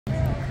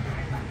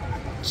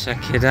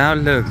Check it out,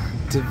 look.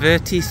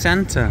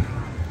 Diverticenter.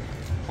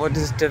 What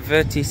does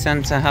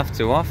Diverticenter have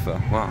to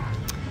offer? Well,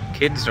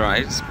 kids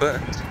rides,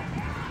 but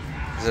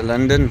there's a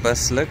London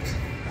bus, look.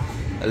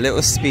 A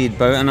little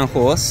speedboat and a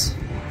horse.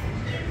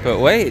 But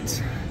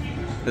wait,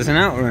 there's an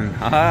outrun.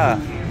 Aha!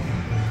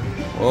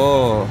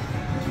 Oh.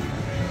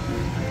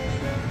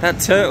 That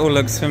turtle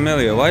looks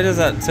familiar. Why does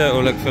that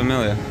turtle look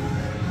familiar?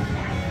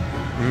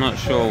 I'm not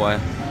sure why.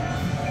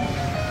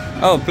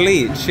 Oh,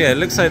 Bleach. Yeah, it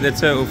looks like the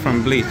turtle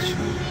from Bleach.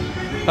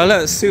 Oh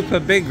look, super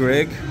big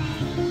rig,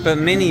 but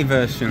mini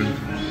version.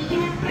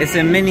 It's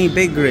a mini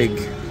big rig.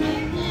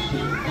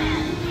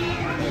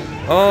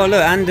 Oh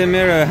look, and a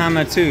mirror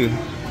hammer too.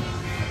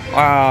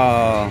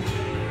 Wow.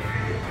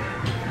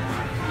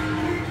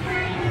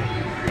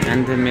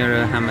 And a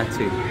mirror hammer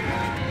too.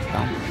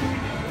 Oh.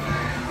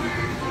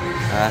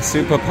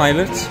 Super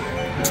Pilot.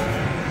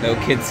 Little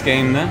kids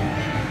game there.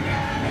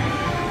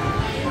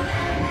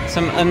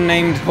 Some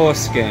unnamed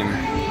horse game.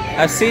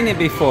 I've seen it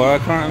before, I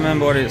can't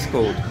remember what it's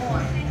called.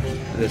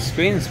 The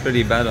screen's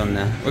pretty bad on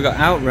there. We got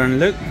Outrun,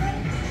 look.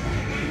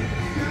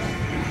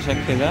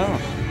 Check it out.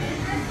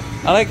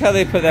 I like how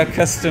they put their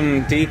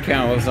custom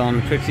decals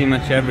on pretty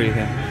much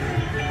everything.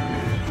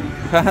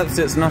 Perhaps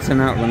it's not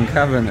an Outrun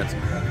cabinet.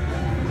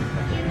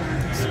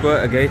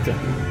 Squirter-gator.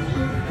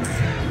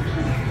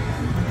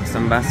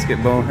 Some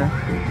basketball here.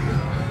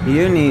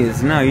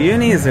 Unis. Now,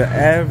 unis are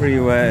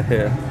everywhere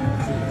here.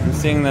 I'm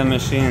seeing their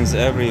machines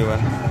everywhere.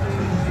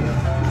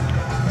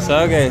 So,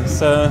 okay,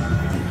 so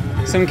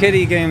some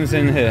kiddie games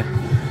in here.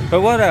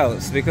 But what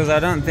else? Because I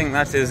don't think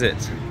that is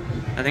it.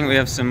 I think we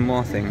have some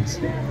more things.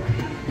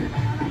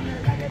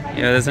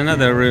 Yeah, there's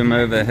another room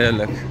over here,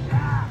 look.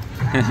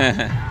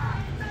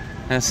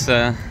 Let's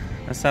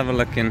have a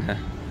look in here.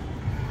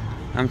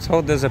 I'm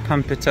told there's a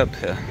pump it up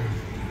here.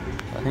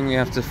 I think we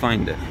have to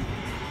find it.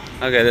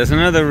 Okay, there's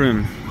another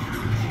room.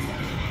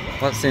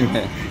 What's in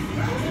here?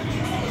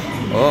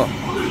 Oh.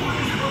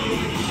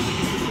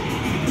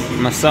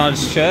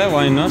 Massage chair,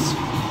 why not?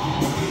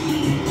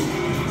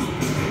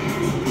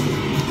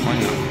 Why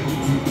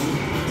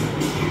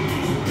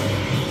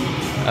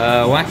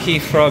not? Wacky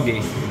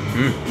Froggy.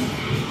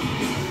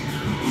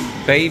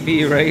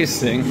 Baby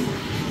Racing.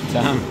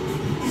 Damn.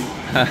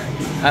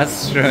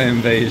 Astro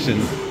Invasion.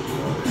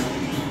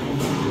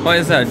 What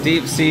is that?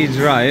 Deep Sea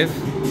Drive.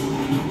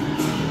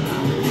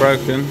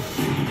 Broken.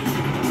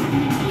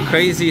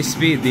 Crazy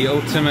Speed, the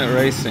ultimate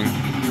racing.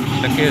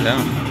 Check it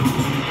out.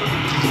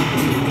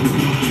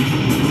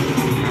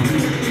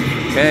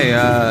 Okay,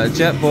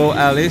 Jetball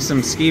Alley,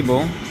 some skee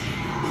ball.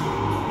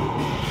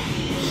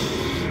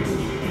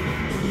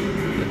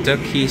 The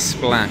Ducky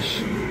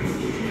Splash. A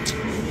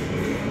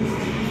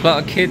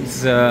lot of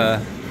kids, oh,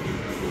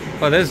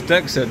 there's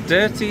ducks at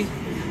Dirty.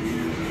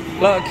 A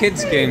lot of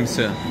kids games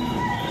here.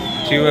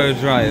 Duo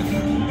Drive.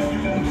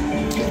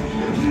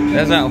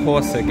 There's that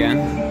horse again.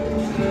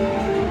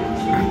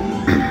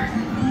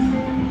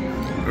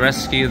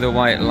 Rescue the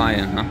White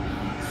Lion, huh?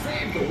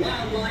 Save the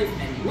wildlife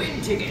and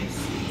win tickets.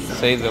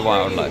 Save the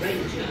wildlife.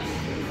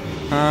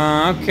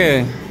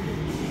 Okay.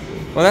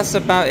 Well, that's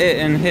about it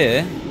in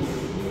here.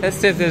 Let's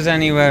see if there's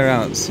anywhere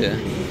else here.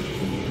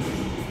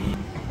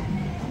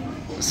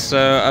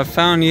 So I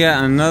found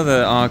yet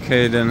another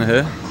arcade in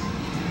here.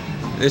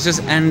 There's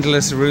just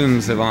endless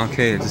rooms of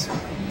arcades.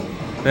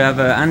 We have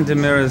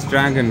Andamira's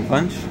Dragon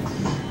Punch.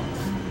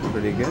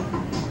 Pretty good.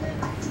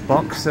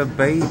 Boxer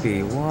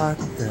Baby. What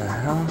the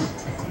hell?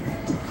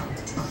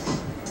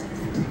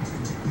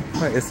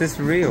 Wait, is this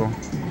real?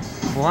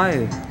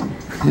 Why?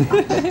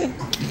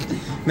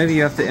 Maybe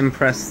you have to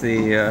impress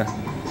the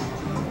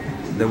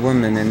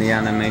woman in the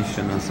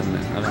animation or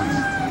something. I don't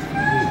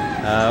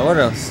know. What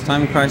else?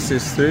 Time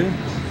Crisis 3.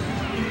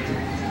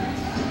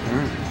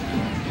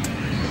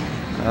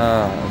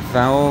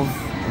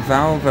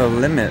 Valve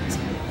Limit.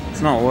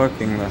 It's not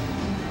working though.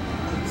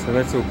 So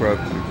that's all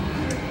broken.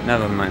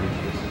 Never mind.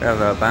 We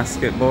have a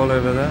basketball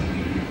over there.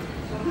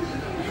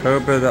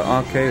 Cobra the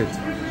Arcade.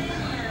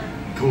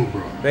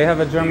 Cobra. They have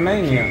a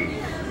Drummania.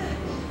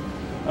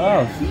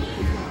 Oh,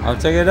 I'll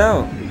check it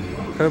out.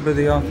 Cobra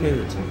the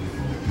Arcade.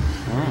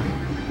 Oh.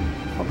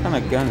 What kind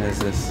of gun is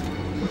this?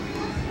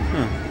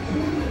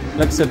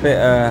 Looks a bit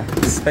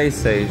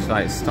space age,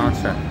 like Star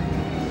Trek.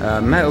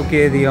 Metal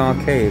Gear the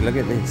Arcade. Look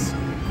at this.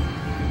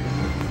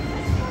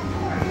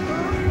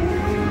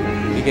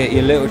 You get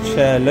your little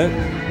chair, look.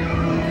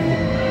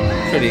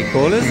 Pretty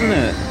cool, isn't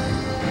it?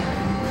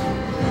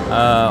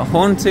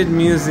 Haunted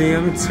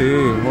Museum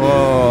 2. Whoa.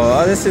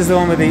 Oh, this is the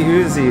one with the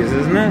Uzis,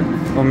 isn't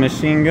it? Or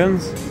machine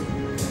guns.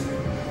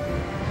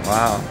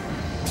 Wow.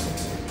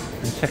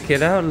 And check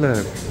it out,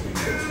 look.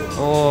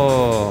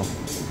 Oh.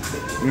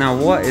 Now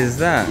what is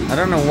that? I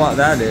don't know what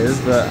that is,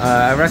 but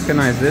I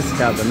recognize this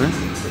cabinet.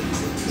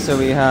 So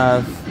we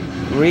have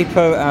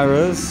repo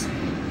arrows.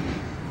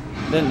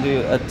 Didn't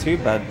do a too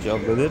bad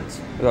job with it.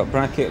 We've got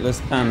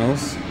bracketless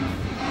panels.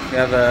 We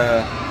have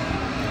a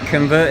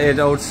converted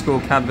old school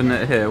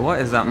cabinet here. What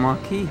is that,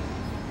 marquee?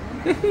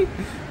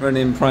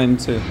 Running Prime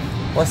 2.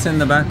 What's in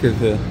the back of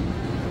here?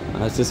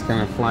 It's just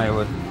kind of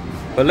plywood.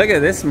 But look at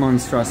this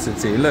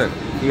monstrosity. Look,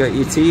 you got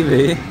your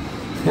TV.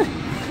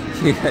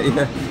 You got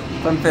your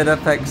Pump It Up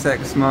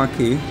XX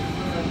marquee.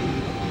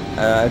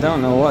 I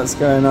don't know what's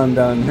going on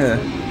down here.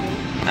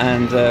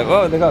 And,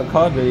 well, they got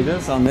card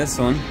readers on this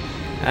one.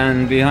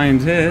 And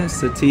behind here, it's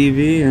the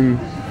TV and,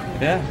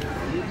 yeah,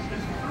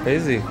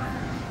 crazy.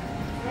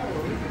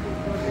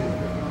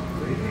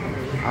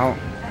 Out,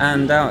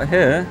 and out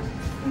here,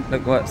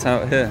 look what's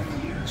out here.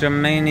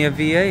 Drummania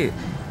V8.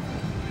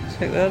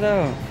 Check that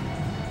out.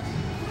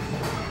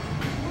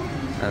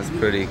 That's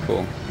pretty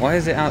cool. Why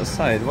is it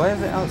outside? Why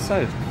is it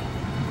outside?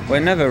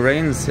 Well, it never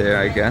rains here,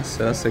 I guess,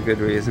 so that's a good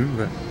reason,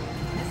 but...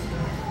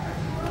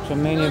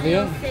 Drummania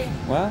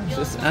V8? Wow,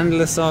 just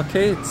endless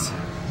arcades.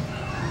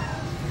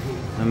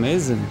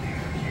 Amazing.